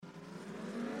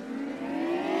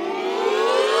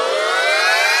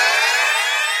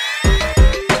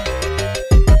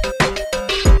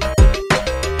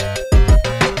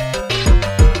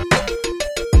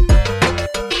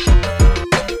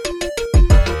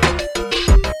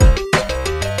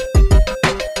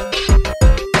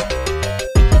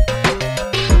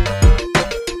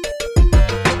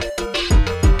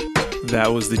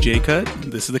was the J Cut.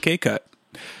 This is the K Cut.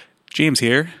 James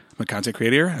here. I'm a content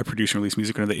creator. I produce and release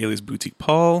music under the alias Boutique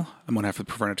Paul. I'm one half of the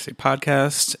Prefer Not to Say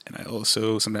podcast, and I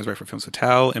also sometimes write for Films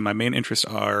Fatale, and my main interests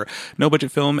are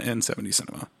no-budget film and 70s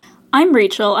cinema. I'm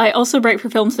Rachel. I also write for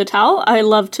Films Fatale. I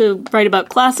love to write about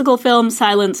classical film,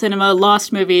 silent cinema,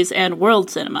 lost movies, and world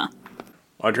cinema.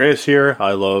 Andreas here.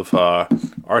 I love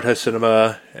art house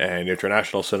cinema and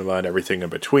international cinema and everything in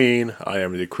between. I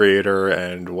am the creator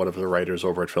and one of the writers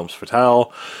over at Films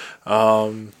Fatale.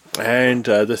 And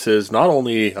this is not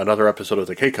only another episode of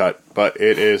the K-Cut, but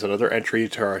it is another entry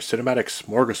to our cinematic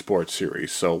Smorgasbord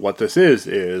series. So what this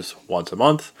is once a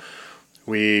month,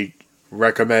 we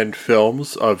recommend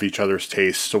films of each other's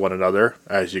tastes to one another.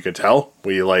 As you can tell,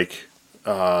 we have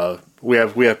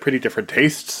pretty different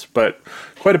tastes, but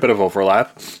quite a bit of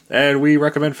overlap. And we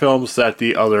recommend films that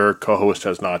the other co-host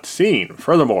has not seen.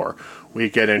 Furthermore,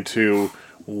 we get into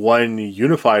one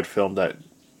unified film that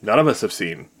none of us have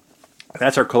seen.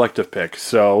 That's our collective pick.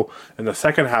 So in the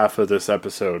second half of this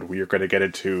episode, we are going to get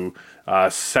into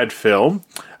said film,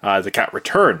 The Cat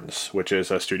Returns, which is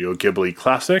a Studio Ghibli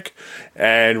classic.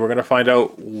 And we're going to find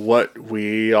out what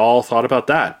we all thought about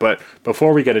that. But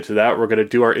before we get into that, we're going to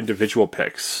do our individual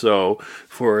picks. So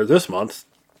for this month,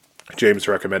 James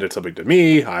recommended something to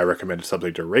me, I recommended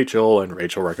something to Rachel, and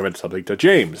Rachel recommended something to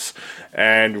James.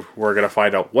 And we're going to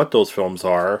find out what those films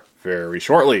are very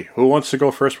shortly. Who wants to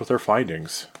go first with their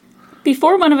findings?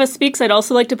 Before one of us speaks, I'd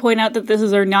also like to point out that this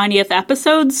is our 90th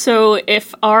episode, so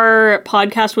if our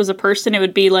podcast was a person, it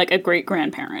would be like a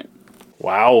great-grandparent.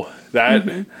 Wow,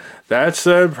 that's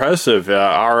impressive.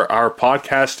 Our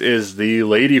podcast is the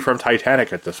lady from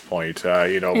Titanic at this point,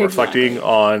 exactly. Reflecting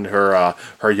on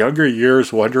her younger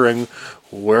years, wondering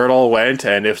where it all went,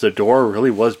 and if the door really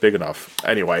was big enough.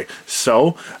 Anyway,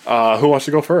 so who wants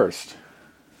to go first?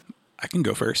 I can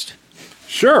go first.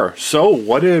 Sure. So,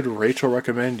 what did Rachel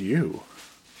recommend you?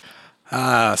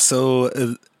 Rachel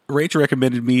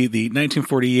recommended me the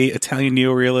 1948 Italian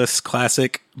neorealist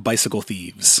classic Bicycle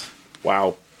Thieves.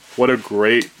 Wow. What a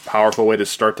great, powerful way to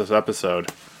start this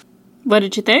episode. What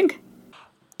did you think?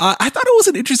 I thought it was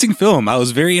an interesting film. I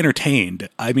was very entertained.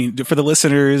 I mean, for the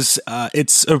listeners,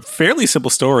 it's a fairly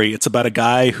simple story. It's about a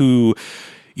guy who,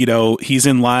 he's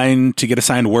in line to get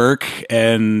assigned work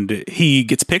and he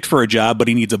gets picked for a job, but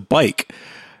he needs a bike.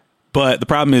 But the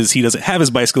problem is he doesn't have his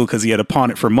bicycle because he had to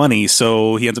pawn it for money.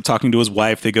 So he ends up talking to his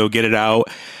wife. They go get it out.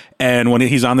 And when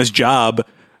he's on this job,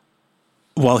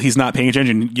 while he's not paying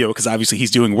attention, because obviously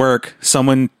he's doing work,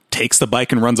 someone takes the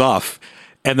bike and runs off.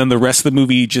 And then the rest of the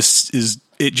movie just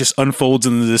unfolds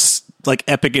into this like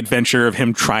epic adventure of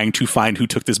him trying to find who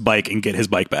took this bike and get his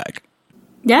bike back.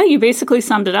 Yeah, you basically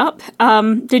summed it up.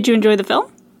 Did you enjoy the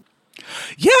film?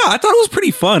 Yeah, I thought it was pretty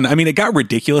fun. I mean, it got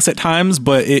ridiculous at times,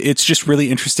 but it's just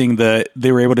really interesting that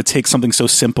they were able to take something so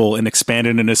simple and expand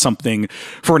it into something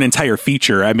for an entire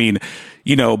feature. I mean,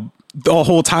 the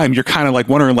whole time you're kind of like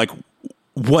wondering like,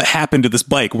 what happened to this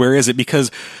bike? Where is it? Because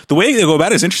the way they go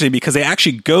about it is interesting because they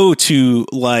actually go to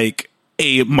like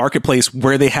a marketplace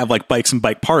where they have like bikes and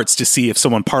bike parts to see if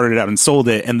someone parted it out and sold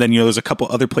it. And then, there's a couple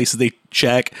other places they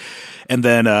check. And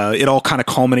then it all kind of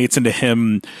culminates into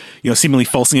him, seemingly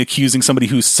falsely accusing somebody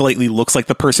who slightly looks like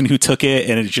the person who took it.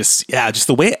 And it just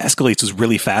the way it escalates was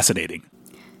really fascinating.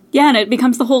 Yeah, and it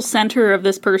becomes the whole center of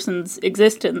this person's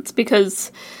existence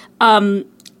because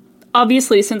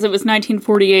obviously, since it was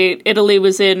 1948, Italy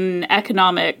was in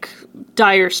economic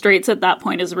dire straits at that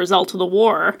point as a result of the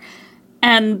war.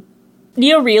 And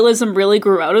neorealism really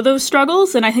grew out of those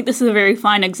struggles, and I think this is a very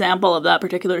fine example of that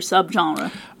particular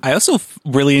subgenre. I also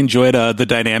really enjoyed the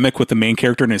dynamic with the main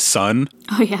character and his son.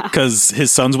 Oh, yeah. Because his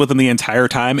son's with him the entire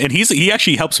time, and he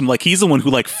actually helps him. Like, he's the one who,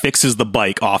 like, fixes the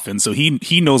bike often, so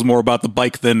he knows more about the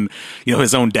bike than,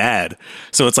 his own dad.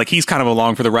 So it's like he's kind of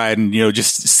along for the ride and,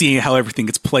 just seeing how everything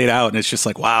gets played out, and it's just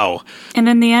like, wow. And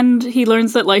in the end, he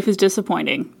learns that life is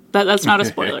disappointing. That's not a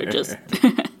spoiler, just...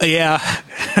 Yeah.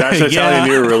 That's Italian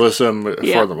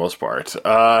neorealism for the most part.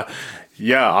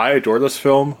 I adore this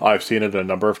film. I've seen it a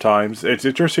number of times. It's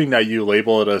interesting that you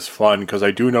label it as fun, because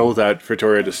I do know that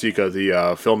Vittorio De Sica, the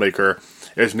filmmaker,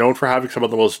 is known for having some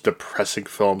of the most depressing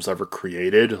films ever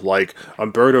created. Like,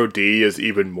 Umberto D is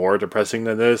even more depressing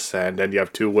than this, and then you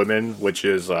have Two Women, which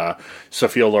is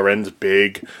Sophia Loren's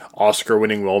big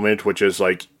Oscar-winning moment, which is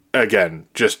like, again,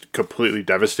 just completely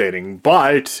devastating.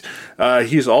 But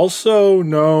he's also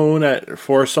known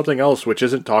for something else which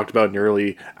isn't talked about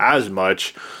nearly as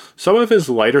much. Some of his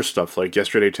lighter stuff, like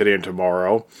Yesterday, Today, and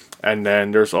Tomorrow. And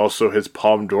then there's also his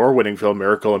Palme d'Or winning film,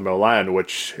 Miracle in Milan,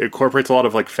 which incorporates a lot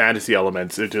of like fantasy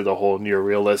elements into the whole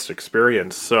neorealist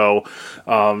experience. So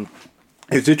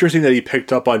It's interesting that he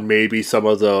picked up on maybe some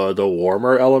of the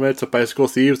warmer elements of Bicycle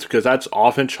Thieves, because that's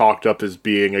often chalked up as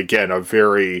being, again, a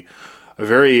very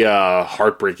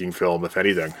heartbreaking film, if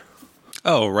anything.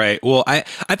 Oh, right. Well, I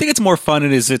think it's more fun.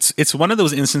 It's one of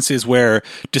those instances where,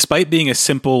 despite being a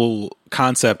simple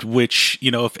concept, which,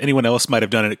 you know, if anyone else might have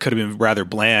done it, it could have been rather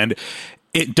bland,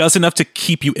 it does enough to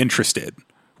keep you interested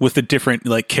with the different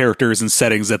like characters and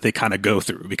settings that they kind of go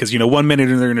through. Because, you know, one minute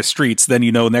they're in the streets, then,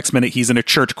 you know, next minute he's in a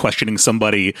church questioning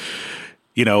somebody,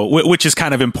 you know, which is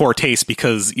kind of in poor taste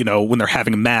because, you know, when they're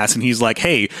having mass and he's like,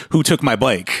 hey, who took my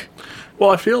bike? Well,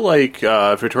 I feel like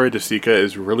Vittorio De Sica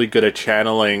is really good at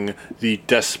channeling the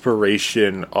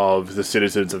desperation of the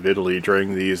citizens of Italy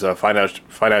during these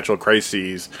financial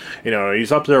crises. You know,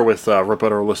 he's up there with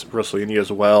Roberto Rossellini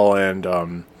as well,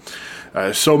 and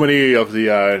so many of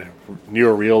the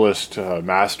neorealist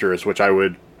masters, which I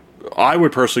would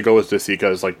personally go with De Sica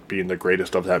as like being the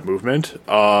greatest of that movement.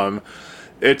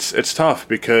 It's tough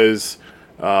because.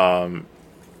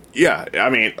 Yeah, I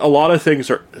mean, a lot of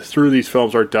things through these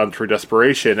films are done through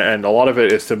desperation, and a lot of it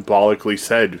is symbolically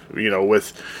said. You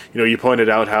know, you pointed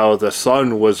out how the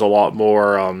son was a lot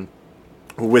more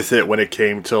with it when it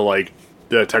came to like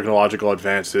the technological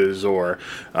advances or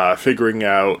figuring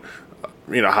out,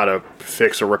 you know, how to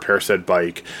fix or repair said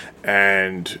bike,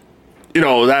 and you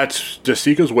know that's De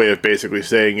Sica's way of basically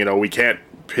saying, you know, we can't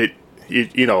pit,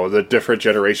 you know, the different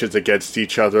generations against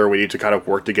each other. We need to kind of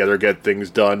work together, get things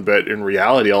done. But in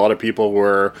reality, a lot of people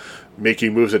were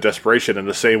making moves of desperation in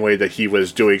the same way that he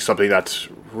was doing something that's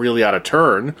really out of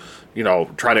turn, you know,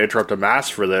 trying to interrupt a mass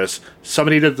for this.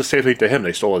 Somebody did the same thing to him.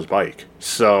 They stole his bike.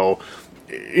 So,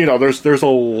 you know, there's a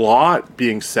lot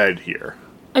being said here.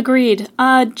 Agreed.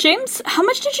 James, how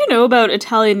much did you know about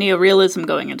Italian neorealism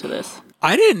going into this?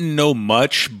 I didn't know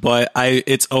much, but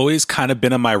it's always kind of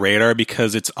been on my radar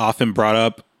because it's often brought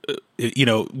up, you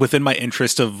know, within my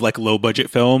interest of like low budget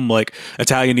film. Like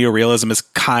Italian neorealism is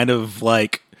kind of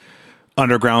like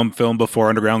underground film before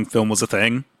underground film was a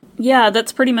thing. Yeah,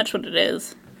 that's pretty much what it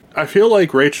is. I feel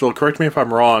like, Rachel, correct me if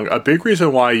I'm wrong, a big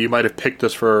reason why you might have picked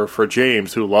this for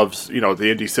James, who loves, you know, the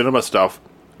indie cinema stuff,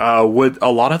 would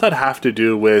a lot of that have to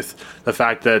do with the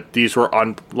fact that these were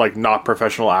not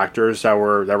professional actors that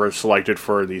were selected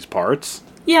for these parts?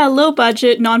 Yeah, low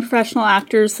budget, non-professional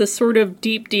actors, this sort of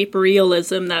deep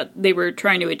realism that they were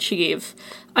trying to achieve.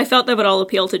 I felt that would all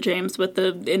appeal to James with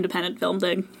the independent film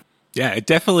thing. Yeah, it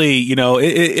definitely, you know,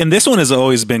 and this one has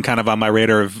always been kind of on my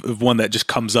radar of one that just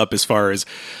comes up as far as,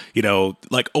 you know,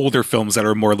 like older films that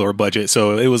are more lower budget.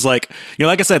 So it was like, you know,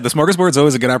 like I said, the Smorgasbord is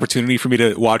always a good opportunity for me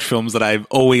to watch films that I've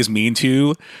always mean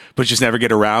to, but just never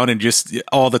get around. And just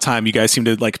all the time, you guys seem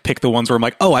to like pick the ones where I'm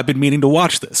like, oh, I've been meaning to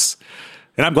watch this.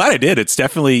 And I'm glad I did. It's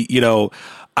definitely, you know,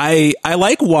 I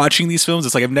like watching these films.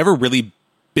 It's like I've never really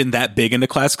been that big into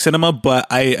classic cinema, but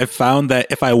I found that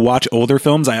if I watch older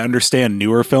films, I understand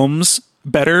newer films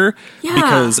better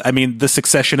because, I mean, the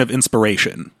succession of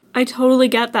inspiration. I totally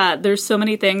get that. There's so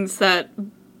many things that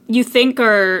you think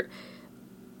are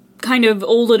kind of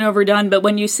old and overdone, but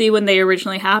when you see when they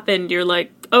originally happened, you're like,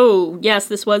 oh, yes,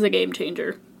 this was a game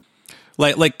changer.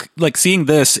 Like seeing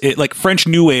this, it, like French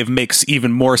New Wave makes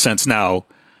even more sense now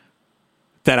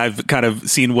that I've kind of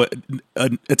seen what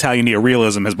Italian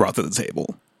neorealism has brought to the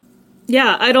table.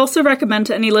 Yeah, I'd also recommend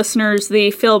to any listeners the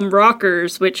film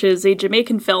Rockers, which is a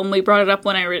Jamaican film. We brought it up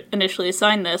when I initially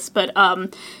assigned this, but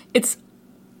it's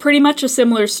pretty much a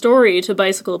similar story to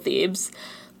Bicycle Thieves,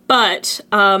 but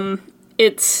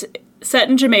it's set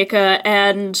in Jamaica,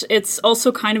 and it's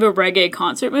also kind of a reggae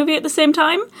concert movie at the same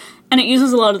time, and it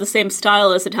uses a lot of the same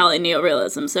style as Italian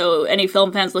neorealism, so any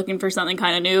film fans looking for something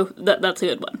kind of new, that's a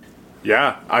good one.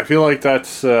 Yeah, I feel like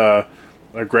that's a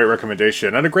great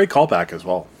recommendation and a great callback as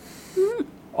well. Mm.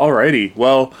 Alrighty,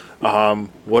 well,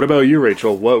 what about you,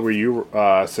 Rachel? What were you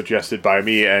suggested by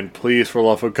me? And please, for the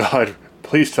love of God,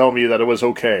 please tell me that it was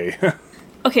okay.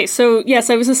 Okay, so yes,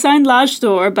 I was assigned L'Âge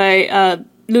d'Or by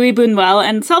Louis Buñuel,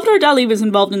 and Salvador Dali was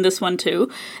involved in this one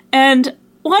too. And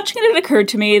watching it, it occurred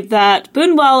to me that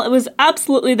Buñuel was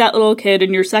absolutely that little kid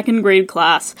in your second grade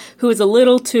class who was a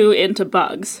little too into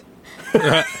bugs.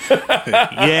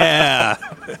 Yeah.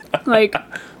 Like,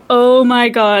 oh my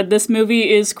god, this movie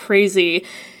is crazy.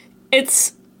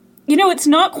 It's, you know, it's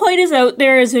not quite as out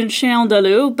there as in Chien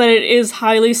Andalou, but it is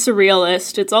highly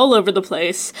surrealist. It's all over the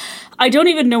place. I don't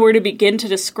even know where to begin to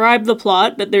describe the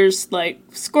plot, but there's, like,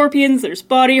 scorpions, there's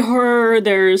body horror,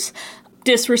 there's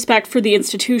disrespect for the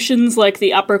institutions like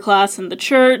the upper class and the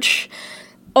church,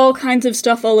 all kinds of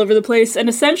stuff all over the place, and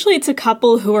essentially it's a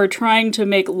couple who are trying to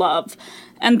make love.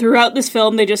 And throughout this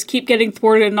film, they just keep getting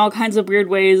thwarted in all kinds of weird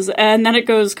ways, and then it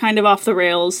goes kind of off the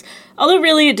rails. Although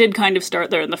really it did kind of start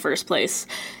there in the first place.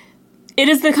 It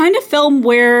is the kind of film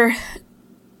where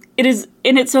it is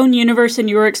in its own universe and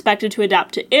you are expected to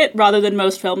adapt to it rather than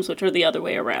most films, which are the other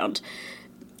way around.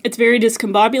 It's very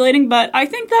discombobulating, but I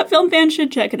think that film fans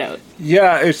should check it out.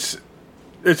 Yeah, it's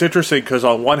interesting because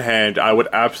on one hand, I would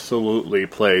absolutely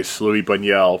place Louis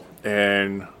Buñuel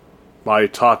in my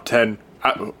top 10,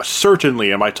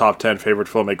 certainly in my top 10 favorite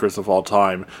filmmakers of all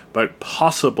time, but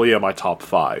possibly in my top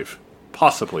 5.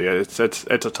 Possibly. It's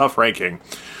a tough ranking.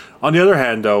 On the other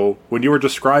hand, though, when you were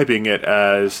describing it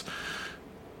as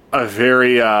a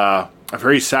very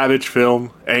savage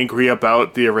film, angry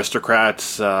about the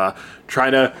aristocrats,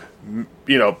 trying to,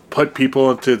 put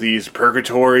people into these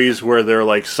purgatories where they're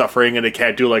like suffering and they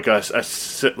can't do like a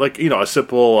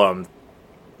simple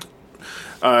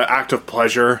act of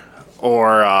pleasure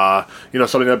or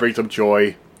something that brings them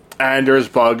joy. And there's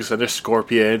bugs and there's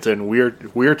scorpions and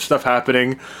weird stuff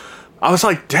happening. I was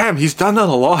like, damn, he's done that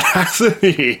a lot, hasn't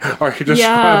he? Are you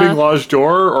describing L'Age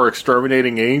d'Or or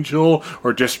Exterminating Angel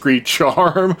or Discreet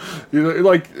Charm?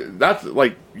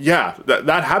 That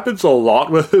happens a lot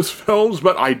with his films,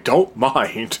 but I don't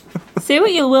mind. Say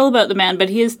what you will about the man, but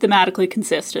he is thematically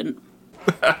consistent.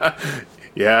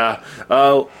 Yeah.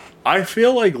 I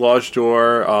feel like L'Age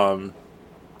d'Or,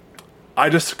 I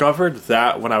discovered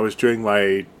that when I was doing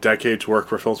my decade's work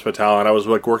for Films Fatale, and I was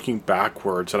like working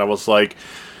backwards, and I was like,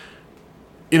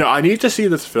 I need to see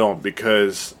this film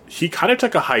because he kind of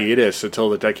took a hiatus until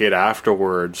the decade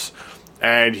afterwards,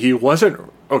 and he wasn't,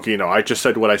 I just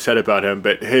said what I said about him,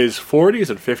 but his 40s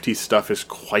and 50s stuff is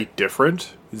quite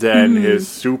different than his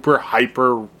super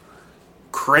hyper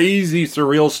crazy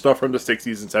surreal stuff from the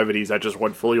 60s and 70s that just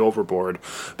went fully overboard.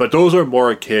 But those are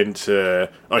more akin to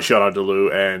Un Chien Andalou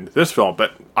and this film,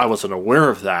 but I wasn't aware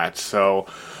of that, so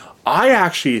I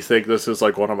actually think this is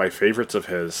like one of my favorites of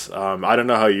his. I don't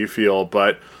know how you feel,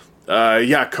 but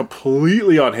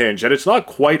completely unhinged. And it's not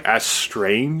quite as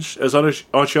strange as Un Chien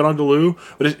Andalou,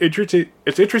 but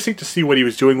it's interesting to see what he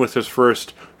was doing with his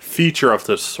first feature of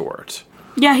this sort.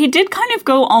 Yeah, he did kind of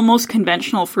go almost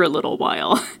conventional for a little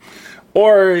while.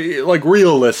 Or like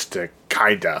realistic,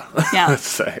 kinda. Yeah. Let's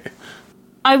say.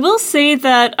 I will say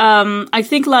that I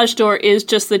think L'Age d'Or is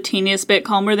just the teeniest bit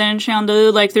calmer than Un Chien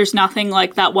Andalou. Like, there's nothing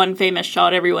like that one famous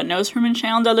shot everyone knows from Un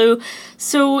Chien Andalou.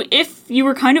 So if you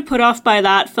were kind of put off by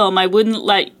that film, I wouldn't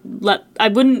let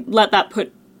that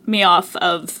put me off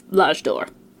of L'Age d'Or.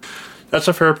 That's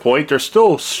a fair point. There's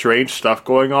still strange stuff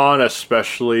going on,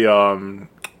 especially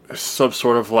some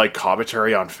sort of like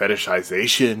commentary on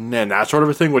fetishization and that sort of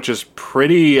a thing, which is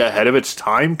pretty ahead of its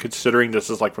time considering this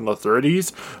is like from the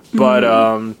 30s. But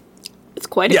it's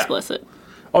quite explicit.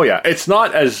 Oh yeah, it's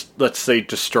not as, let's say,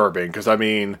 disturbing because I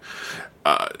mean,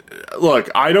 look,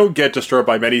 I don't get disturbed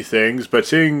by many things, but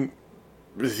seeing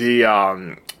the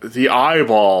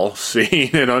eyeball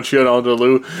scene in Un Chien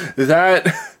Andalou,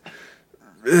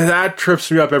 that trips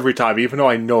me up every time, even though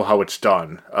I know how it's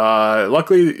done.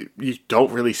 Luckily, you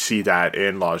don't really see that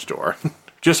in L'Age d'Or.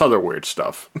 Just other weird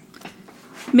stuff.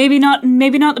 Maybe not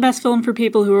the best film for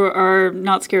people who are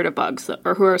not scared of bugs,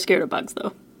 or who are scared of bugs,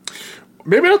 though.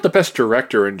 Maybe not the best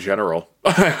director in general.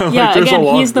 Yeah,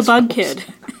 again, he's the bug kid.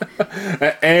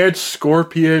 Ants,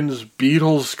 scorpions,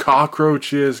 beetles,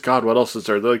 cockroaches. God, what else is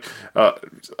there? Like a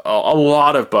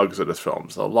lot of bugs in his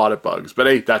films. A lot of bugs. But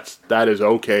hey, that is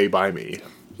okay by me.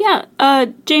 Yeah.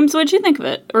 James, what did you think of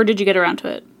it? Or did you get around to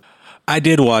it? I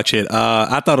did watch it.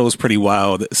 I thought it was pretty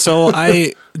wild. So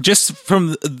I just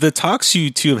from the talks you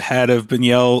two have had of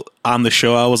Buñuel on the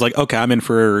show, I was like, okay, I'm in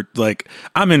for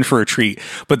a treat.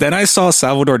 But then I saw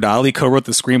Salvador Dali co-wrote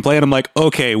the screenplay, and I'm like,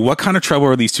 okay, what kind of trouble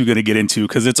are these two going to get into?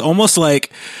 Because it's almost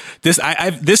like this.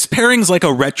 This pairing's like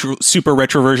a super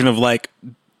retro version of like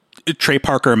Trey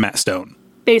Parker and Matt Stone,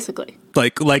 basically.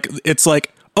 Like it's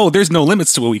like, oh, there's no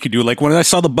limits to what we could do. Like when I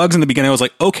saw the bugs in the beginning, I was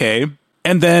like, okay.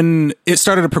 And then it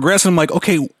started to progress, and I'm like,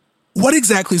 okay, what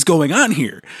exactly is going on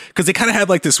here? Because they kind of had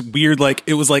like this weird, like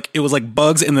it was like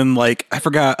bugs, and then like I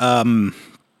forgot.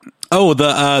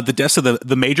 The deaths of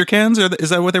the major cans, is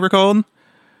that what they were called?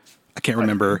 I can't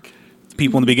remember.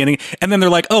 People in the beginning, and then they're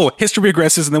like, oh, history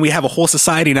progresses, and then we have a whole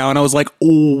society now. And I was like,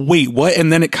 oh wait, what?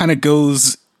 And then it kind of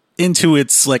goes into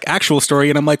its like actual story,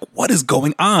 and I'm like, what is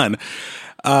going on?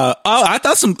 I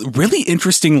thought some really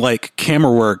interesting like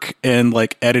camera work and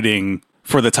like editing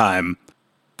for the time.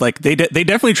 Like they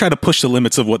definitely try to push the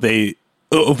limits of what they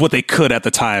could at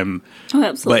the time. Oh,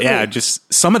 absolutely. But yeah,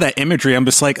 just some of that imagery, I'm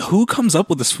just like, who comes up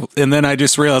with this? And then I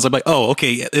just realized, I'm like, oh,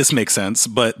 okay, yeah, this makes sense.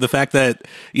 But the fact that,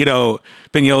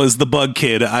 Buñuel is the bug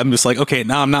kid, I'm just like, okay,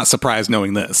 now I'm not surprised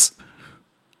knowing this.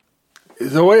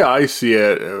 The way I see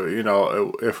it,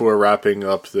 if we're wrapping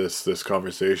up this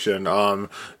conversation, the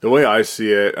way I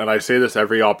see it, and I say this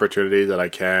every opportunity that I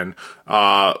can,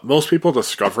 most people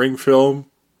discovering film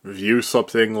view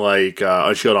something like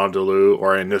Un Chien Andalou,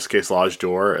 or in this case L'Âge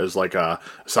d'Or, as like a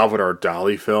Salvador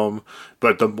Dali film.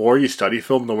 But the more you study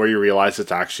film, the more you realize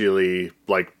it's actually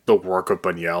like the work of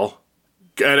Buñuel.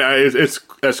 And it's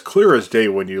as clear as day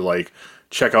when you like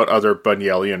check out other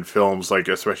Buñuelian films, like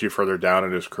especially further down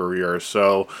in his career.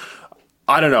 So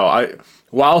I don't know.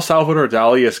 While Salvador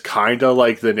Dali is kind of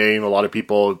like the name a lot of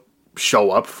people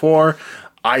show up for,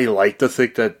 I like to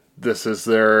think that this is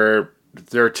their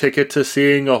ticket to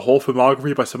seeing a whole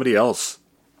filmography by somebody else.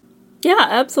 Yeah,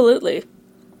 absolutely.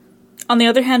 On the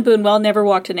other hand, Buñuel never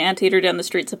walked an anteater down the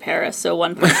streets of Paris, so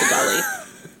 1 point to Dali.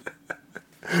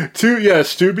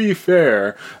 To be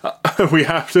fair, we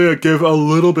have to give a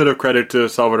little bit of credit to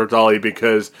Salvador Dali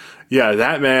because, yeah,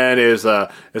 that man is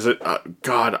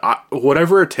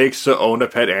whatever it takes to own a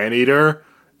pet anteater,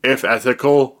 if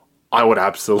ethical, I would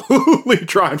absolutely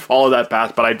try and follow that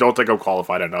path, but I don't think I'm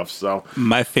qualified enough. So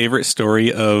my favorite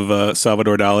story of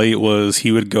Salvador Dali was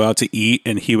he would go out to eat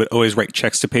and he would always write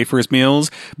checks to pay for his meals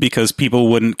because people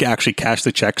wouldn't actually cash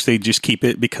the checks; they'd just keep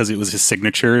it because it was his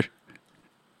signature.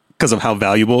 Because of how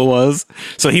valuable it was.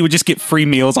 So he would just get free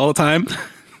meals all the time.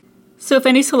 So if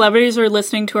any celebrities are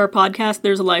listening to our podcast,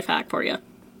 there's a life hack for you.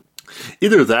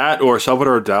 Either that or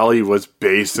Salvador Dali was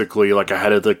basically like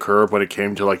ahead of the curve when it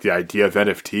came to like the idea of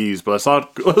NFTs. But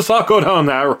let's not go down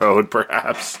that road,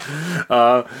 perhaps.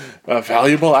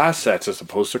 Valuable assets as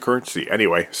opposed to currency.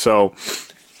 Anyway, so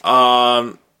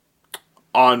on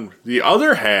the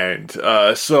other hand,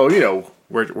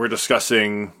 We're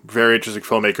discussing very interesting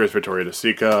filmmakers, Vittorio De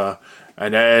Sica,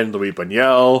 and then Louis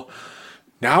Buñuel.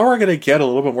 Now we're going to get a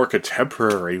little bit more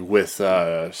contemporary with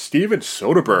Steven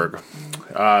Soderbergh,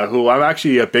 who I'm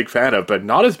actually a big fan of, but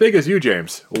not as big as you,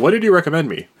 James. What did you recommend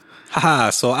me?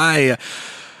 So I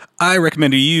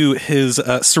recommend to you his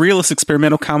surrealist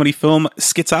experimental comedy film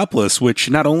Schizopolis, which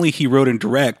not only he wrote and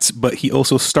directs, but he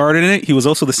also starred in it. He was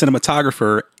also the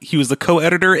cinematographer. He was the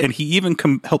co-editor, and he even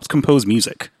helped compose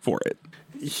music for it.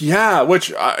 Yeah,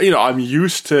 which, I'm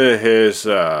used to his,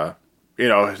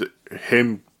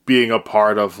 him being a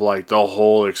part of, like, the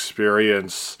whole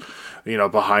experience,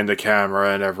 behind the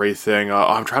camera and everything.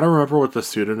 I'm trying to remember what the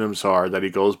pseudonyms are that he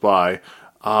goes by.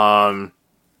 For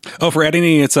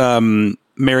editing, it's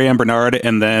Marianne Bernard,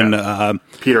 and then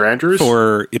Peter Andrews?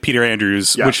 For Peter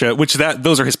Andrews, yeah.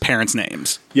 Those are his parents'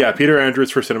 names. Yeah, Peter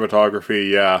Andrews for cinematography,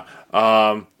 yeah.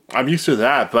 I'm used to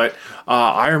that, but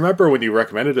I remember when you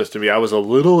recommended this to me, I was a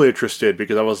little interested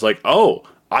because I was like, oh,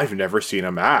 I've never seen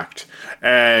him act.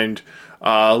 And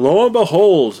lo and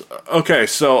behold, okay,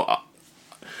 so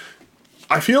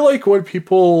I feel like when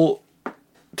people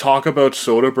talk about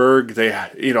Soderbergh,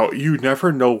 you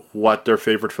never know what their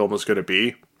favorite film is going to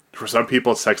be. For some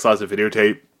people, it's Sex, Lies, and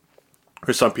Videotape.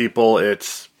 For some people,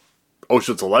 it's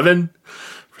Ocean's 11.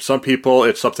 For some people,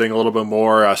 it's something a little bit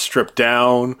more stripped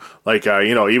down. Like,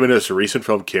 even his recent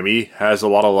film, Kimmy, has a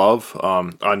lot of love.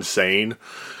 Unsane.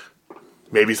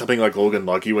 Maybe something like Logan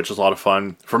Lucky, which is a lot of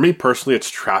fun. For me, personally, it's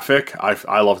Traffic.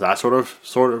 I love that sort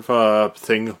of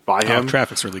thing by him.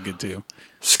 Traffic's really good, too.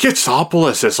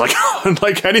 Schizopolis is like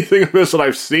unlike anything of this that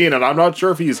I've seen, and I'm not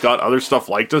sure if he's got other stuff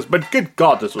like this, but good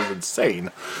God, this was insane.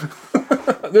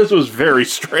 This was very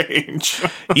strange.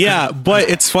 Yeah, but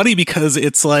it's funny because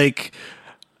it's like,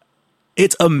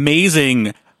 it's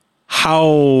amazing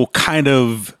how kind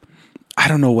of, I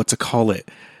don't know what to call it,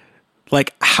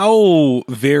 like how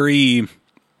there's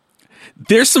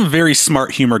some very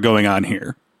smart humor going on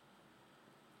here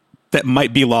that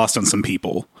might be lost on some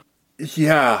people.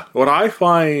 Yeah, what I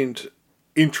find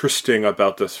interesting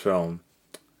about this film,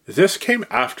 this came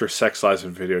after Sex, Lies,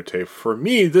 and Videotape. For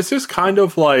me, this is kind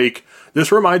of like,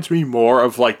 this reminds me more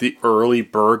of like the early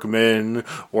Bergman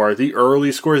or the early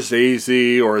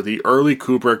Scorsese or the early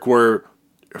Kubrick, where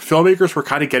filmmakers were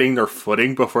kind of getting their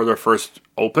footing before their first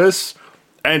opus.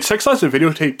 And Sex, Lies, and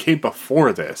Videotape came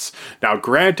before this. Now,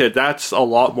 granted, that's a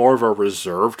lot more of a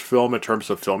reserved film in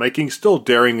terms of filmmaking, still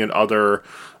daring in other,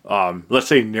 let's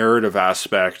say, narrative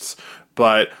aspects.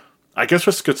 But I guess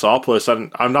with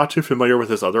Schizopolis, I'm not too familiar with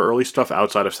his other early stuff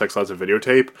outside of Sex, Lies, and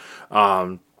Videotape.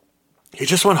 He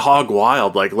just went hog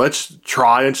wild. Like, let's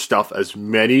try and stuff as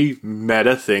many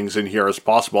meta things in here as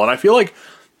possible. And I feel like,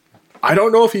 I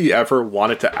don't know if he ever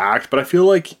wanted to act, but I feel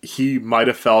like he might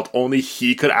have felt only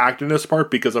he could act in this part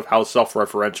because of how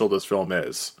self-referential this film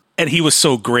is. And he was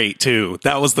so great, too.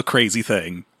 That was the crazy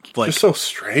thing. Like, just so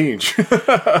strange.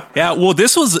 Yeah, well,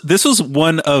 this was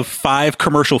one of 5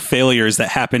 commercial failures that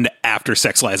happened after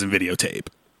Sex, Lies, and Videotape.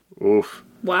 Oof.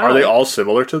 Wow. Are they all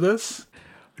similar to this?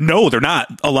 No, they're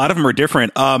not. A lot of them are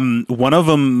different. One of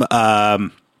them,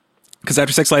 because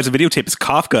After Sex Lives a Videotape is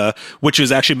Kafka, which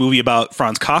is actually a movie about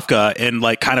Franz Kafka and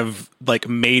like kind of like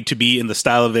made to be in the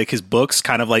style of like his books,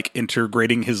 kind of like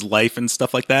integrating his life and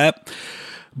stuff like that.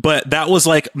 But that was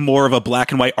like more of a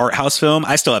black and white art house film.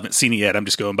 I still haven't seen it yet. I'm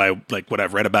just going by like what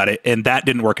I've read about it, and that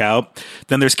didn't work out.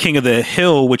 Then there's King of the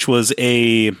Hill, which was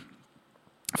a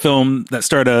film that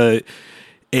starred a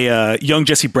young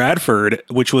Jesse Bradford,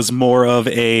 which was more of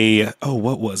a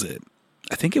what was it?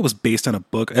 I think it was based on a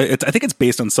book. I think it's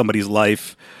based on somebody's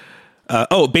life.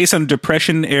 Based on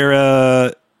Depression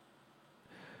era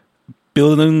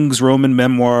Bildungsroman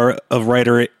memoir of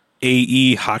writer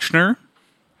A.E. Hotchner.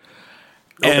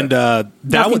 Okay. And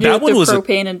that one was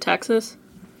propane in Texas.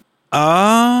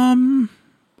 I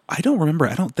don't remember.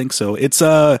 I don't think so. It's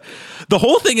the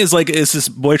whole thing is this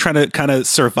boy trying to kind of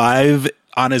survive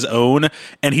on his own,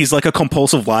 and he's like a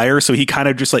compulsive liar, so he kind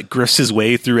of just like grifts his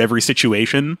way through every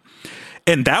situation.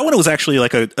 And that one was actually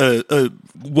like a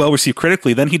well received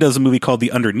critically. Then he does a movie called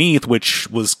The Underneath, which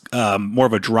was more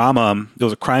of a drama. It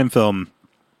was a crime film,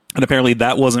 and apparently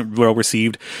that wasn't well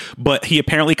received. But he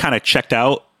apparently kind of checked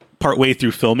out partway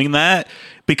through filming that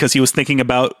because he was thinking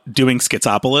about doing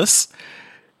Schizopolis.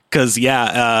 Because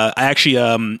I actually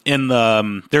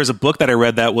there's a book that I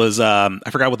read that was I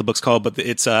forgot what the book's called, but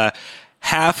it's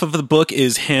half of the book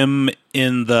is him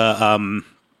in the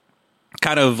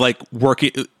kind of like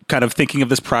working, kind of thinking of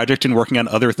this project and working on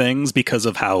other things because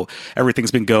of how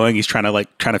everything's been going. He's trying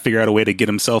to figure out a way to get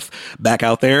himself back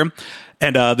out there,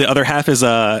 and the other half is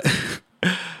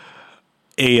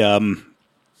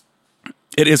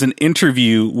it is an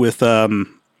interview with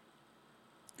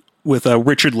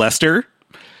Richard Lester.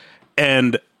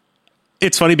 And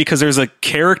it's funny because there's a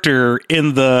character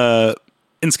in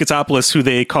Schizopolis who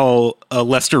they call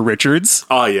Lester Richards.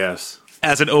 Ah, yes.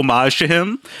 As an homage to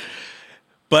him.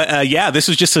 But this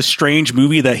was just a strange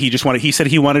movie that he said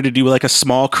he wanted to do like a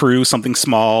small crew, something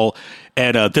small.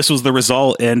 And this was the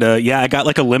result. And I got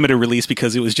like a limited release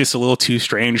because it was just a little too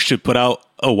strange to put out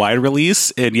a wide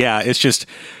release. And there's just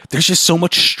so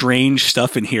much strange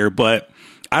stuff in here. But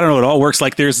I don't know, it all works.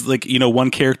 Like there's like,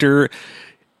 one character,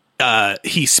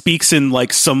 he speaks in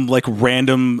like some like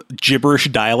random gibberish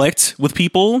dialect with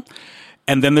people.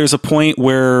 And then there's a point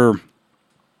where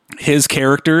his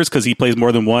characters, because he plays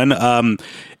more than one,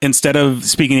 instead of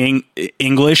speaking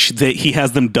English, he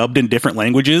has them dubbed in different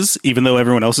languages, even though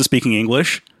everyone else is speaking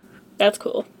English. That's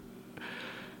cool.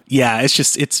 Yeah, it's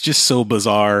just so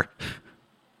bizarre.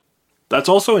 That's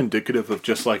also indicative of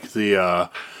just like the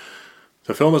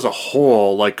film as a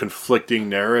whole, like conflicting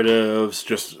narratives,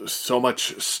 just so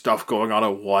much stuff going on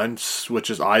at once, which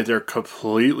is either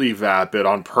completely vapid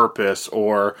on purpose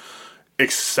or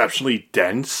exceptionally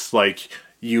dense. Like,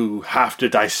 you have to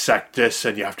dissect this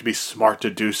and you have to be smart to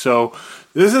do so.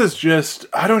 This is just,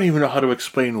 I don't even know how to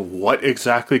explain what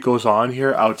exactly goes on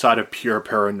here outside of pure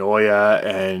paranoia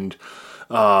and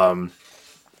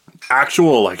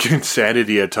actual like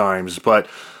insanity at times. But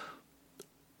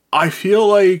I feel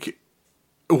like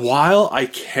while I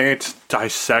can't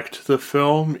dissect the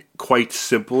film quite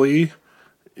simply,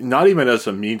 not even as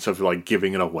a means of like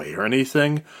giving it away or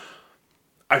anything,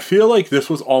 I feel like this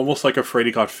was almost like a Freddy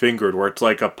Got Fingered, where it's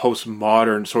like a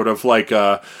postmodern sort of like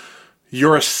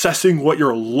you're assessing what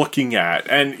you're looking at.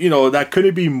 And, that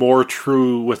couldn't be more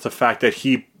true with the fact that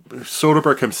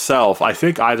Soderbergh himself, I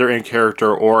think either in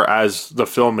character or as the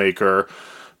filmmaker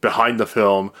behind the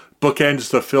film,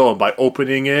 bookends the film by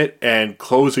opening it and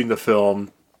closing the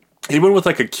film, even with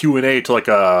like a Q&A to like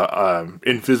a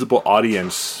invisible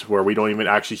audience where we don't even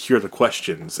actually hear the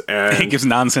questions. And he gives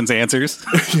nonsense answers.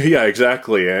 Yeah,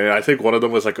 exactly. And I think one of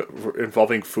them was like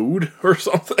involving food or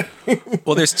something.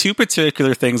 Well, there's two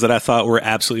particular things that I thought were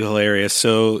absolutely hilarious.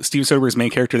 So Steven Soderbergh's main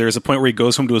character, there's a point where he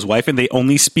goes home to his wife and they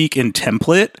only speak in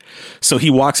template. So he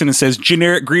walks in and says,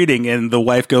 "Generic greeting," and the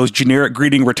wife goes, "Generic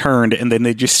greeting returned." And then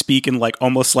they just speak in like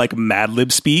almost like Mad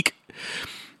Lib speak.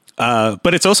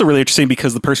 But it's also really interesting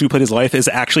because the person who played his wife is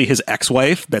actually his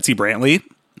ex-wife, Betsy Brantley.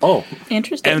 Oh,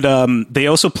 interesting. And they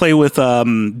also play with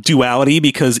duality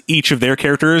because each of their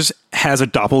characters has a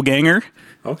doppelganger.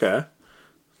 Okay.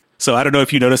 So I don't know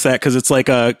if you noticed that, because it's like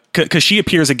because she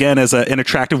appears again as an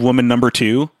attractive woman number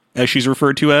 2, as she's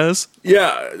referred to as.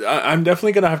 Yeah, I'm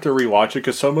definitely going to have to rewatch it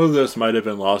because some of this might have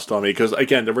been lost on me. Because,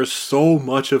 again, there was so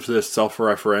much of this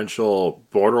self-referential,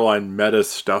 borderline meta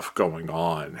stuff going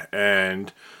on.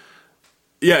 And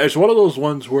yeah, it's one of those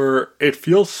ones where it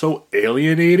feels so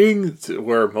alienating,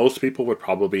 where most people would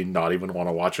probably not even want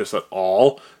to watch this at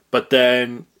all. But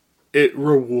then it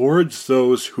rewards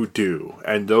those who do,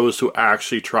 and those who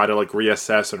actually try to like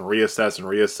reassess and reassess and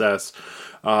reassess.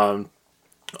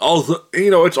 Although,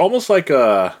 it's almost like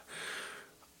I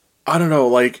don't know,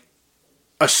 like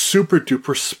a super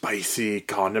duper spicy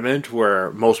condiment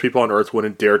where most people on Earth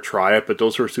wouldn't dare try it, but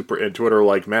those who are super into it are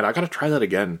like, man, I gotta try that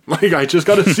again. Like, I just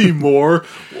gotta see more,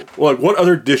 like, what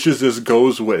other dishes this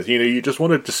goes with. You just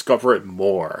want to discover it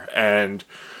more. And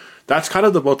that's kind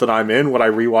of the boat that I'm in. Would I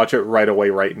rewatch it right away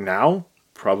right now?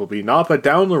 Probably not, but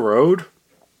down the road,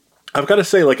 I've got to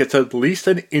say, like, it's at least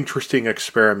an interesting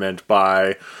experiment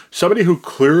by somebody who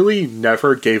clearly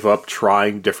never gave up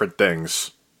trying different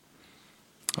things.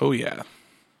 Oh, yeah.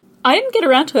 I didn't get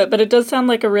around to it, but it does sound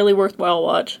like a really worthwhile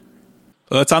watch.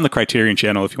 Well, it's on the Criterion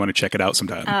channel if you want to check it out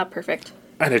sometime. Ah, perfect.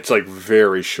 And it's, like,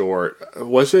 very short.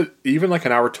 Was it even, like,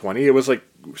 an hour 20? It was, like,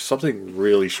 something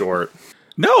really short.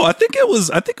 No, I think it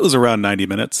was around 90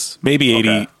 minutes. Maybe 80,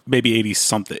 okay. Maybe 80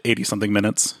 something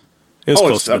minutes. It was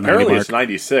close to the 90 mark. It's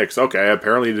 96. Okay,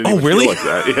 apparently it didn't even really?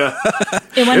 feel like that. Yeah.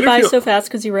 It went by so fast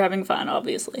because you were having fun,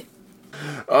 obviously.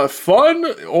 Fun,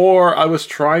 or I was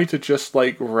trying to just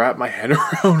like wrap my head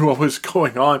around what was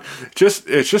going on.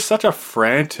 It's just such a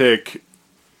frantic,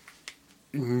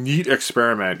 neat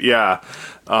experiment. Yeah.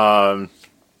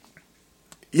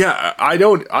 Yeah, I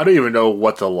don't even know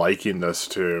what to liken this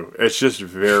to. It's just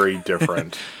very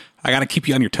different. I gotta keep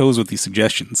you on your toes with these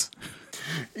suggestions.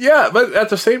 Yeah, but at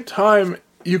the same time,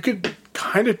 you could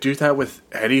kind of do that with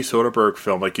any Soderbergh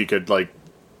film. Like, you could, like,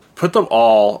 put them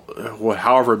all,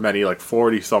 however many, like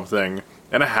 40-something,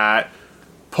 in a hat,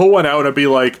 pull one out and be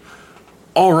like,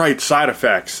 all right, side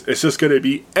effects. Is this going to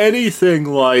be anything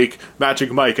like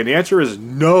Magic Mike? And the answer is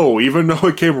no, even though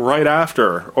it came right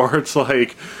after. Or it's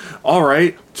like, all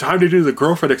right, time to do the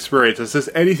girlfriend experience. Is this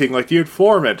anything like The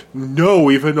Informant? No,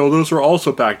 even though those are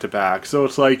also back-to-back. So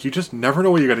it's like, you just never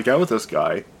know what you're going to get with this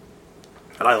guy.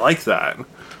 And I like that.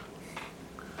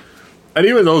 And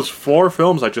even those 4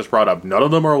 films I just brought up, none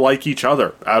of them are like each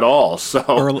other at all. So,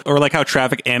 or like how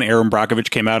Traffic and Aaron Brockovich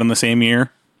came out in the same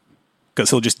year. Because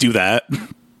he'll just do that.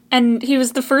 And he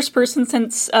was the first person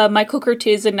since Michael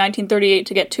Curtiz in 1938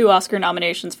 to get 2 Oscar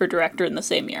nominations for director in the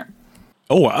same year.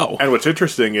 Oh, wow. And what's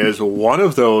interesting is one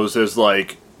of those is,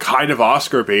 like, kind of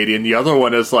Oscar baity, and the other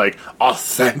one is, like,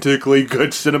 authentically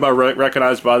good cinema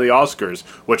recognized by the Oscars.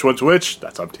 Which one's which?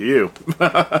 That's up to you.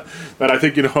 But I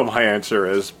think you know what my answer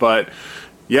is. But,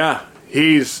 yeah,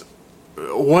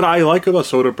 what I like about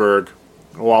Soderbergh,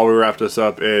 while we wrap this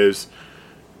up, is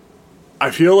I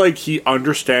feel like he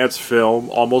understands film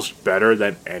almost better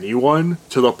than anyone,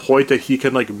 to the point that he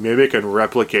can, like, mimic and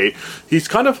replicate. He's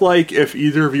kind of like, if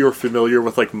either of you are familiar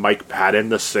with, like, Mike Patton,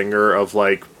 the singer of,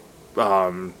 like,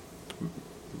 Mr.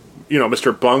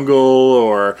 Bungle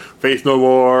or Faith No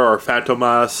More or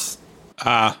Fantomas.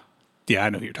 Yeah, I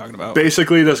know who you're talking about.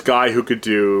 Basically, this guy who could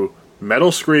do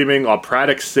metal screaming,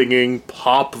 operatic singing,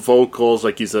 pop vocals,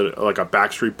 like he's a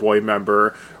Backstreet Boy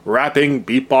member, rapping,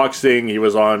 beatboxing. He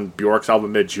was on Bjork's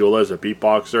album Midjula as a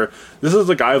beatboxer. This is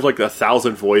a guy of like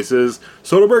 1,000 voices.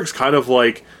 Soderbergh's kind of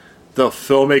like the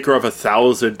filmmaker of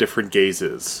 1,000 different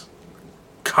gazes.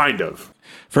 Kind of.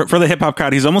 For the hip-hop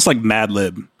crowd, he's almost like Mad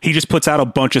Lib. He just puts out a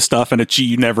bunch of stuff and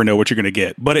you never know what you're going to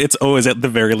get. But it's always at the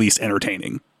very least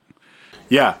entertaining.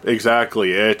 Yeah,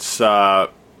 exactly. It's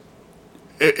like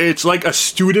a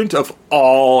student of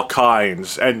all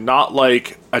kinds, and not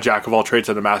like a jack of all trades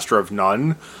and a master of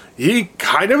none. He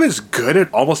kind of is good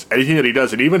at almost anything that he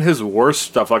does, and even his worst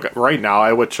stuff. Like right now,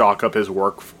 I would chalk up his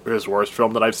worst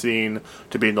film that I've seen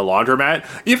to being The Laundromat.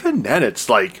 Even then, it's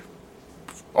like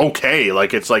okay,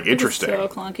 like it's like interesting.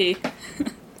 It's so clunky.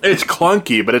 It's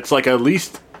clunky, but it's like at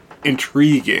least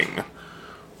intriguing.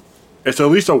 It's at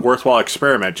least a worthwhile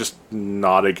experiment, just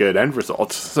not a good end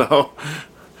result. So.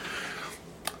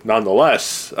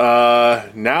 Nonetheless,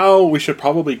 now we should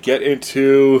probably get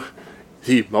into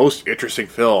the most interesting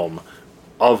film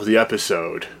of the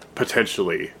episode,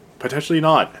 potentially. Potentially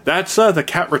not. That's The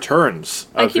Cat Returns.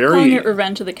 I keep calling it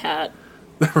Revenge of the Cat.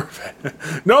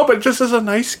 No, but just as a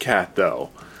nice cat,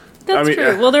 though. That's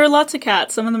true. Well, there are lots of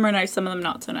cats. Some of them are nice, some of them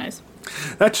not so nice.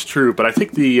 That's true, but I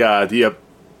think the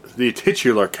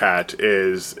titular cat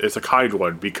is a kind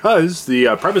one, because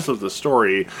the premise of the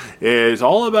story is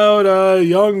all about a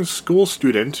young school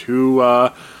student who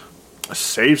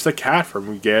saves the cat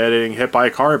from getting hit by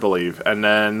a car, I believe, and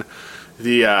then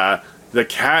the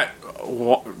cat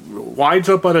winds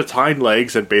up on its hind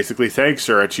legs and basically thanks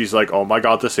her, and she's like, "Oh my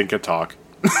god, this thing can talk,"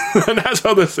 and that's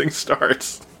how this thing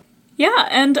starts. Yeah,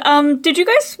 and did you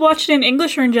guys watch it in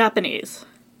English or in Japanese?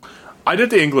 I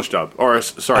did the English dub, or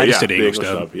sorry, I just did the English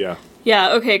dub. Yeah.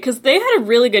 Yeah, okay, because they had a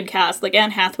really good cast. Like,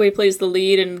 Anne Hathaway plays the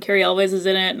lead, and Carrie Elwes is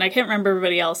in it, and I can't remember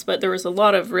everybody else, but there was a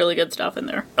lot of really good stuff in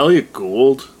there. Elliot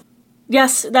Gould.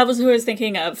 Yes, that was who I was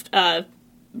thinking of.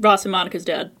 Ross and Monica's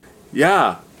dad.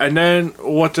 Yeah, and then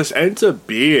what this ends up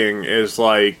being is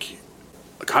like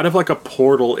kind of like a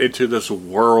portal into this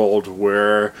world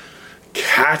where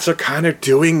cats are kind of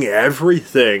doing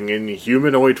everything in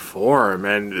humanoid form,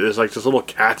 and there's like this little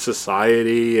cat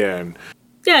society, and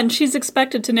Yeah, and she's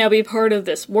expected to now be part of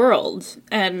this world,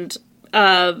 and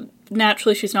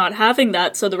naturally she's not having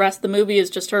that, so the rest of the movie is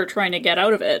just her trying to get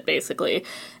out of it, basically.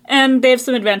 And they have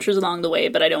some adventures along the way,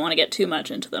 but I don't want to get too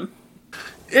much into them.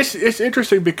 it's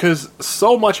interesting because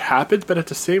so much happens, but at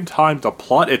the same time, the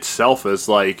plot itself is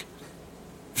like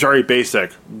very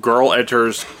basic. Girl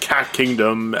enters cat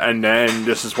kingdom, and then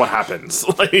this is what happens.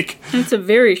 Like, And it's a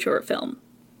very short film.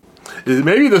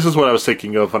 maybe this is what I was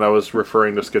thinking of when I was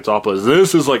referring to Schizopolis.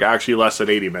 This is like actually less than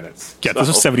 80 minutes. Yeah, this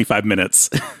was 75 minutes.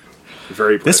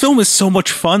 Very brisk. This film is so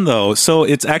much fun, though. So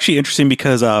it's actually interesting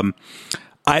because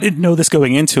I didn't know this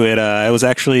going into it. I was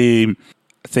actually,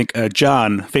 I think,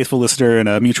 John, faithful listener and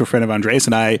a mutual friend of Andres,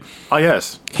 and I. Oh,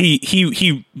 yes. He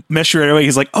messaged right away.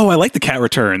 He's like, "Oh, I like The Cat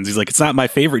Returns." He's like, "It's not my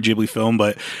favorite Ghibli film,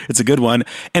 but it's a good one."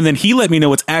 And then he let me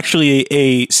know it's actually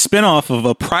a spinoff of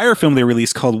a prior film they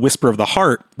released called Whisper of the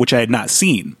Heart, which I had not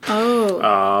seen. Oh.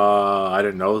 I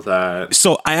didn't know that.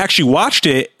 So I actually watched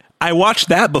it. I watched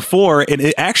that before, and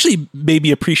it actually made me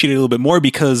appreciate it a little bit more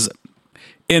because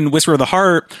in Whisper of the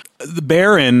Heart, the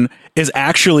Baron is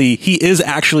actually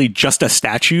just a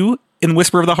statue in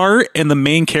Whisper of the Heart, and the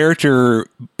main character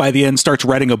by the end starts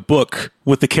writing a book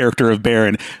with the character of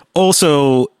Baron.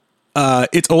 Also,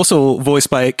 it's also voiced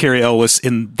by Carrie Elwes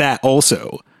in that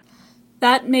also.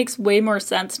 That makes way more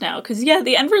sense now, because, yeah,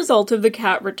 the end result of The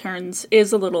Cat Returns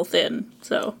is a little thin,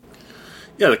 so...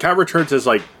 Yeah, The Cat Returns is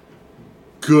like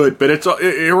good, but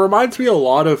it reminds me a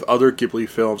lot of other Ghibli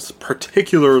films,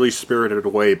 particularly Spirited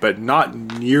Away, but not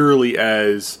nearly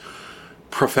as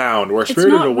profound. Where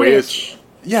Spirited Away is,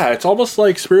 yeah, it's almost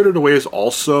like Spirited Away is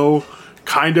also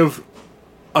kind of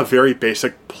a very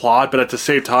basic plot, but at the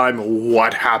same time,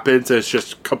 what happens is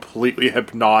just completely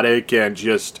hypnotic and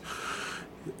just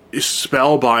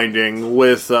spellbinding.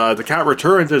 With The Cat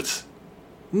Returns, it's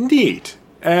neat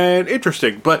and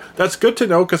interesting, but that's good to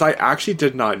know because I actually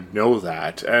did not know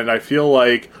that, and I feel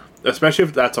like, especially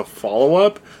if that's a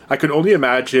follow-up, I can only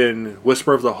imagine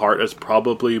Whisper of the Heart is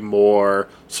probably more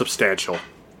substantial.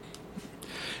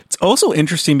 It's also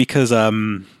interesting because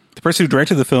the person who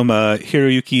directed the film,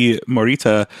 Hiroyuki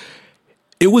Morita,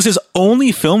 it was his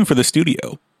only film for the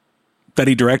studio that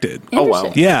he directed. Oh,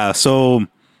 wow. Yeah, so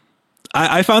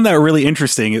I found that really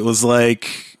interesting. It was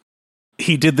like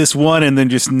he did this one and then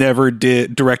just never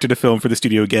directed a film for the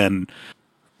studio again.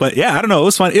 But yeah, I don't know. It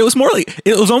was fun. It was more like,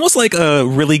 it was almost like a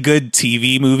really good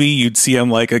TV movie you'd see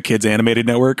on like a kids animated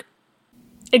network.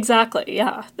 Exactly,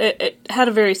 yeah. It had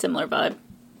a very similar vibe.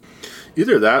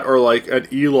 Either that or like an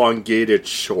elongated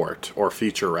short or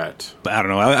featurette. But I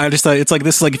don't know. I just thought it's like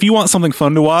this, like if you want something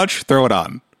fun to watch, throw it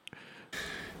on.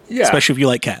 Yeah. Especially if you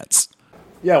like cats.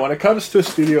 Yeah, when it comes to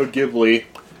Studio Ghibli,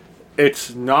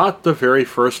 it's not the very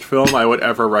first film I would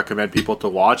ever recommend people to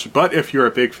watch, but if you're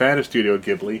a big fan of Studio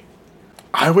Ghibli,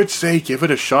 I would say give it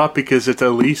a shot because it's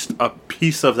at least a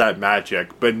piece of that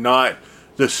magic, but not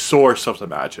the source of the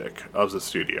magic of the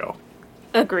studio.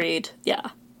 Agreed,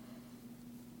 yeah.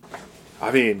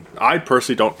 I mean, I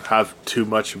personally don't have too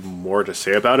much more to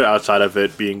say about it outside of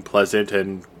it being pleasant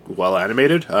and well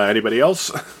animated. Anybody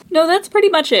else? No, that's pretty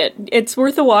much it. It's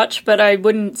worth a watch, but I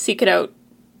wouldn't seek it out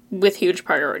with huge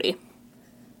priority.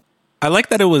 I like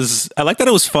that it was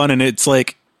fun, and it's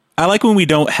like, I like when we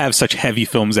don't have such heavy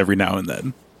films every now and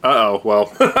then. Uh-oh, well,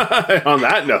 on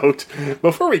that note,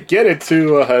 before we get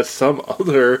into some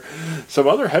other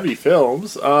heavy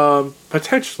films,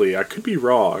 potentially, I could be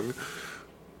wrong.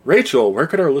 Rachel, where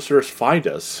could our listeners find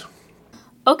us?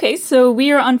 Okay, so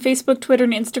we are on Facebook, Twitter,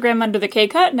 and Instagram under the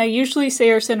K-Cut, and I usually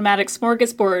say our cinematic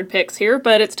smorgasbord picks here,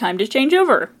 but it's time to change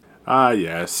over. Ah,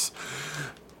 yes.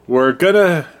 We're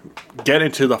gonna get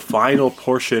into the final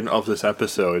portion of this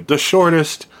episode. The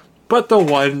shortest, but the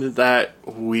one that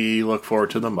we look forward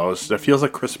to the most. It feels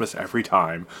like Christmas every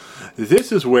time.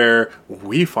 This is where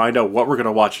we find out what we're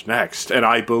gonna watch next, and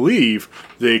I believe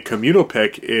the communal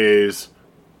pick is...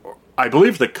 I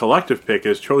believe the collective pick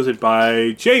is chosen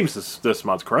by James this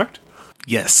month, correct?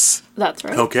 Yes. That's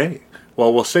right. Okay.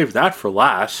 Well, we'll save that for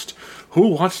last. Who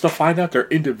wants to find out their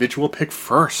individual pick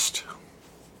first?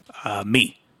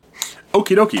 Me.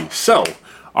 Okie dokie. So,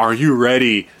 are you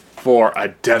ready for a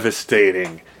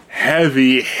devastating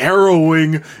heavy,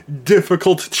 harrowing,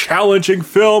 difficult, challenging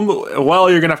film, well,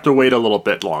 you're going to have to wait a little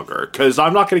bit longer, because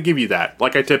I'm not going to give you that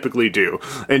like I typically do.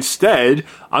 Instead,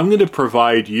 I'm going to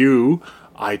provide you,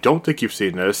 I don't think you've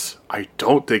seen this, I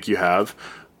don't think you have,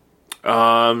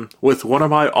 with one of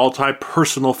my all-time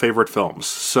personal favorite films.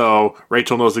 So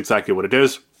Rachel knows exactly what it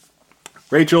is.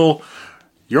 Rachel,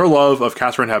 your love of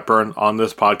Katharine Hepburn on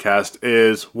this podcast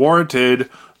is warranted,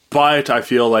 but I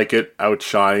feel like it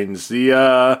outshines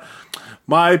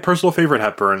my personal favorite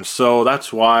Hepburn, so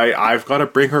that's why I've got to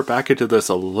bring her back into this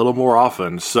a little more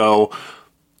often. So,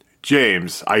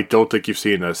 James, I don't think you've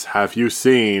seen this. Have you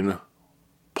seen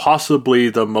possibly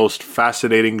the most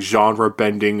fascinating genre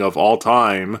bending of all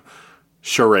time,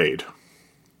 Charade?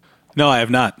 No, I have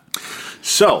not.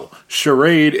 So,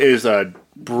 Charade is a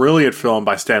brilliant film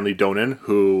by Stanley Donen,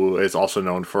 who is also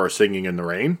known for Singing in the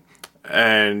Rain.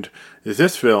 And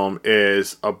this film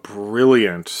is a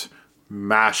brilliant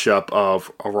mashup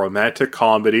of a romantic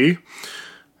comedy,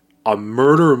 a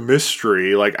murder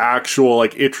mystery, like actual,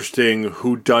 like interesting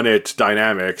whodunit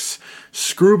dynamics,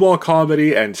 screwball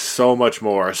comedy, and so much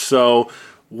more. So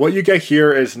what you get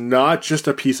here is not just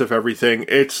a piece of everything.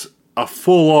 It's a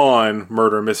full-on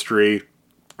murder mystery,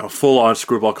 a full-on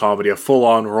screwball comedy, a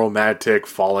full-on romantic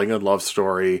falling in love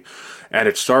story. And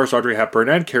it stars Audrey Hepburn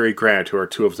and Cary Grant, who are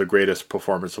two of the greatest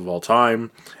performers of all time.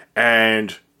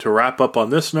 And to wrap up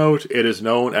on this note, it is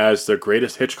known as the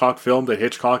greatest Hitchcock film that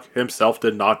Hitchcock himself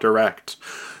did not direct.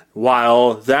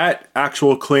 While that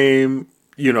actual claim,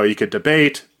 you could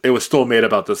debate, it was still made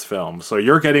about this film. So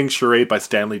you're getting Charade by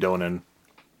Stanley Donen.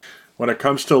 When it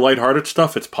comes to lighthearted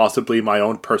stuff, it's possibly my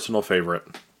own personal favorite.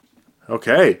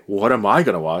 Okay, what am I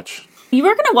going to watch? You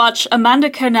were going to watch Amanda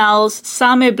Carnell's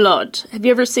Same Blood. Have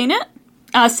you ever seen it?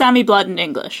 Sammy Blood in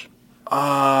English.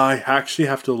 I actually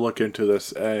have to look into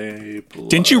this.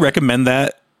 Didn't you recommend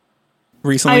that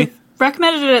recently? I've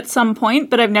recommended it at some point,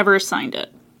 but I've never assigned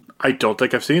it. I don't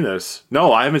think I've seen this.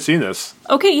 No, I haven't seen this.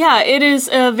 Okay, yeah, it is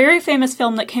a very famous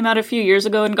film that came out a few years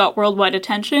ago and got worldwide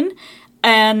attention.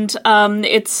 And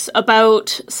it's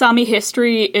about Sami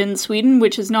history in Sweden,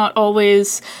 which is not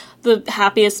always the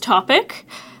happiest topic.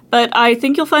 But I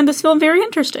think you'll find this film very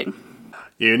interesting.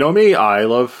 You know me, I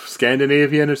love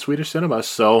Scandinavian and Swedish cinema,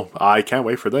 so I can't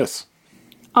wait for this.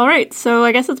 All right, so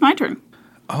I guess it's my turn.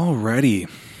 Alrighty.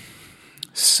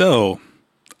 So,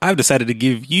 I've decided to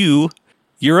give you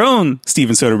your own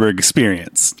Steven Soderbergh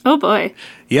experience. Oh boy.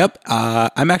 Yep,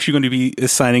 I'm actually going to be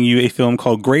assigning you a film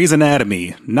called Grey's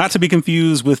Anatomy, not to be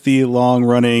confused with the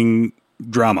long-running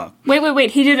drama. Wait.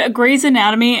 He did a Grey's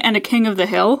Anatomy and a King of the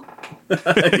Hill?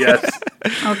 Yes.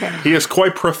 Okay. He is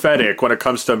quite prophetic when it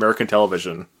comes to American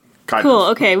television. Cool,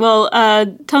 okay. Well,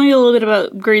 tell me a little bit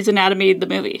about Grey's Anatomy, the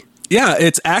movie. Yeah,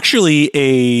 it's actually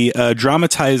a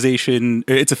dramatization.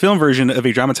 It's a film version of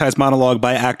a dramatized monologue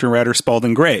by actor and writer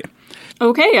Spalding Gray.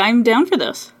 Okay, I'm down for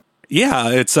this. Yeah,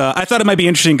 it's. I thought it might be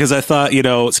interesting because I thought,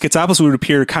 Schizopolis would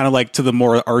appear kind of like to the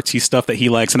more artsy stuff that he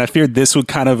likes, and I feared this would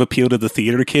kind of appeal to the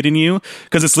theater kid in you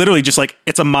because it's literally just like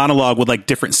it's a monologue with like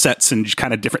different sets and just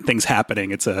kind of different things happening.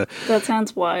 That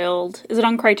sounds wild. Is it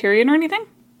on Criterion or anything?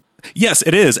 Yes,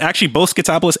 it is. Actually, both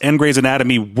Schizopolis and Grey's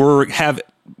Anatomy were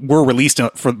released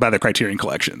by the Criterion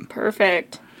Collection.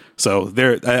 Perfect. So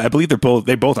I believe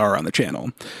they both are on the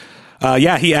channel.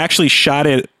 Yeah, he actually shot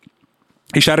it.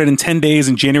 He shot it in 10 days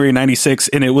in January 96,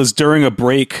 and it was during a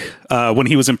break when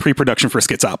he was in pre-production for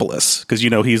Schizopolis, because,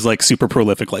 he's, like, super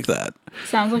prolific like that.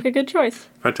 Sounds like a good choice.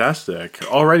 Fantastic.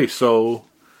 Alrighty, so,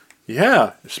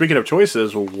 yeah, speaking of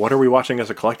choices, what are we watching as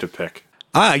a collective pick?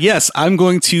 Yes, I'm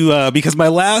going to, because my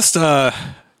last,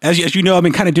 as you know, I've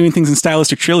been kind of doing things in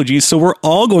stylistic trilogies, so we're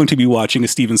all going to be watching a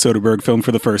Steven Soderbergh film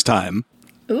for the first time.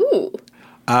 Ooh.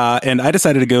 And I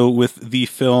decided to go with the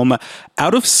film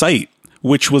Out of Sight,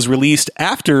 which was released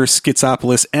after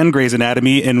Schizopolis and Grey's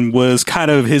Anatomy and was kind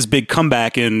of his big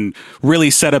comeback and really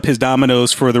set up his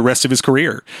dominoes for the rest of his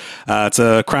career. It's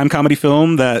a crime comedy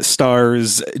film that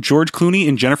stars George Clooney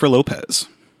and Jennifer Lopez.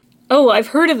 Oh, I've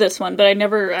heard of this one, but I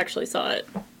never actually saw it.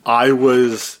 I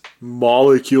was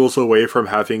molecules away from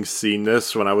having seen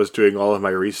this when I was doing all of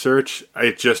my research. I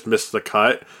just missed the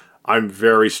cut. I'm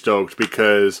very stoked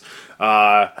because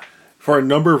for a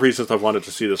number of reasons, I've wanted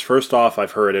to see this. First off,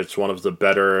 I've heard it's one of the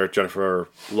better Jennifer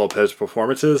Lopez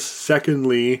performances.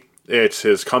 Secondly, it's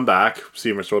his comeback,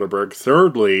 Steven Soderbergh.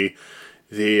 Thirdly,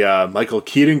 the Michael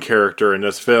Keaton character in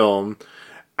this film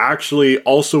actually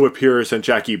also appears in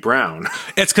Jackie Brown.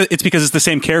 It's because it's the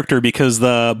same character because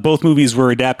both movies were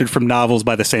adapted from novels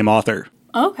by the same author.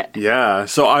 Okay. Yeah,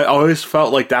 so I always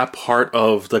felt like that part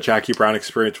of the Jackie Brown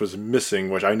experience was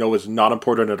missing, which I know is not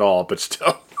important at all, but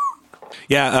still.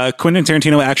 Yeah, Quentin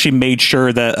Tarantino actually made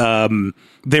sure that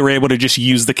they were able to just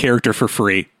use the character for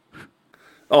free.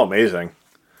 Oh, amazing.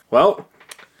 Well,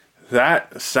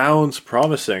 that sounds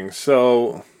promising.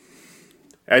 So,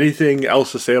 anything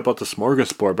else to say about the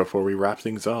Smorgasbord before we wrap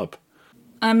things up?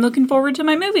 I'm looking forward to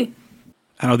my movie.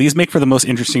 I don't know, these make for the most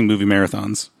interesting movie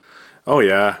marathons. Oh,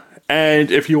 yeah.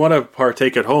 And if you want to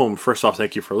partake at home, first off,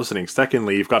 thank you for listening.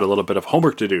 Secondly, you've got a little bit of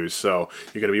homework to do. So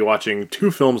you're going to be watching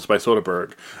 2 films by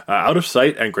Soderbergh, Out of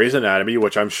Sight and Grey's Anatomy,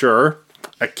 which I'm sure,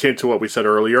 akin to what we said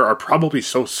earlier, are probably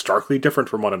so starkly different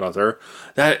from one another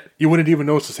that you wouldn't even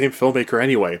know it's the same filmmaker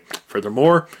anyway.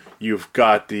 Furthermore, you've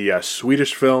got the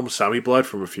Swedish film Sami Blood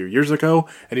from a few years ago,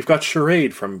 and you've got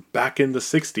Charade from back in the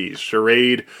 60s.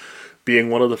 Charade being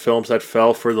one of the films that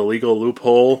fell for the legal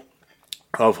loophole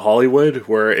of Hollywood,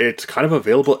 where it's kind of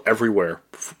available everywhere,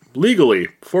 legally,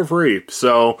 for free.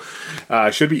 So,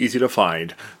 should be easy to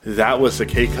find. That was the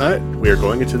K-Cut. We are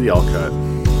going into the L-Cut.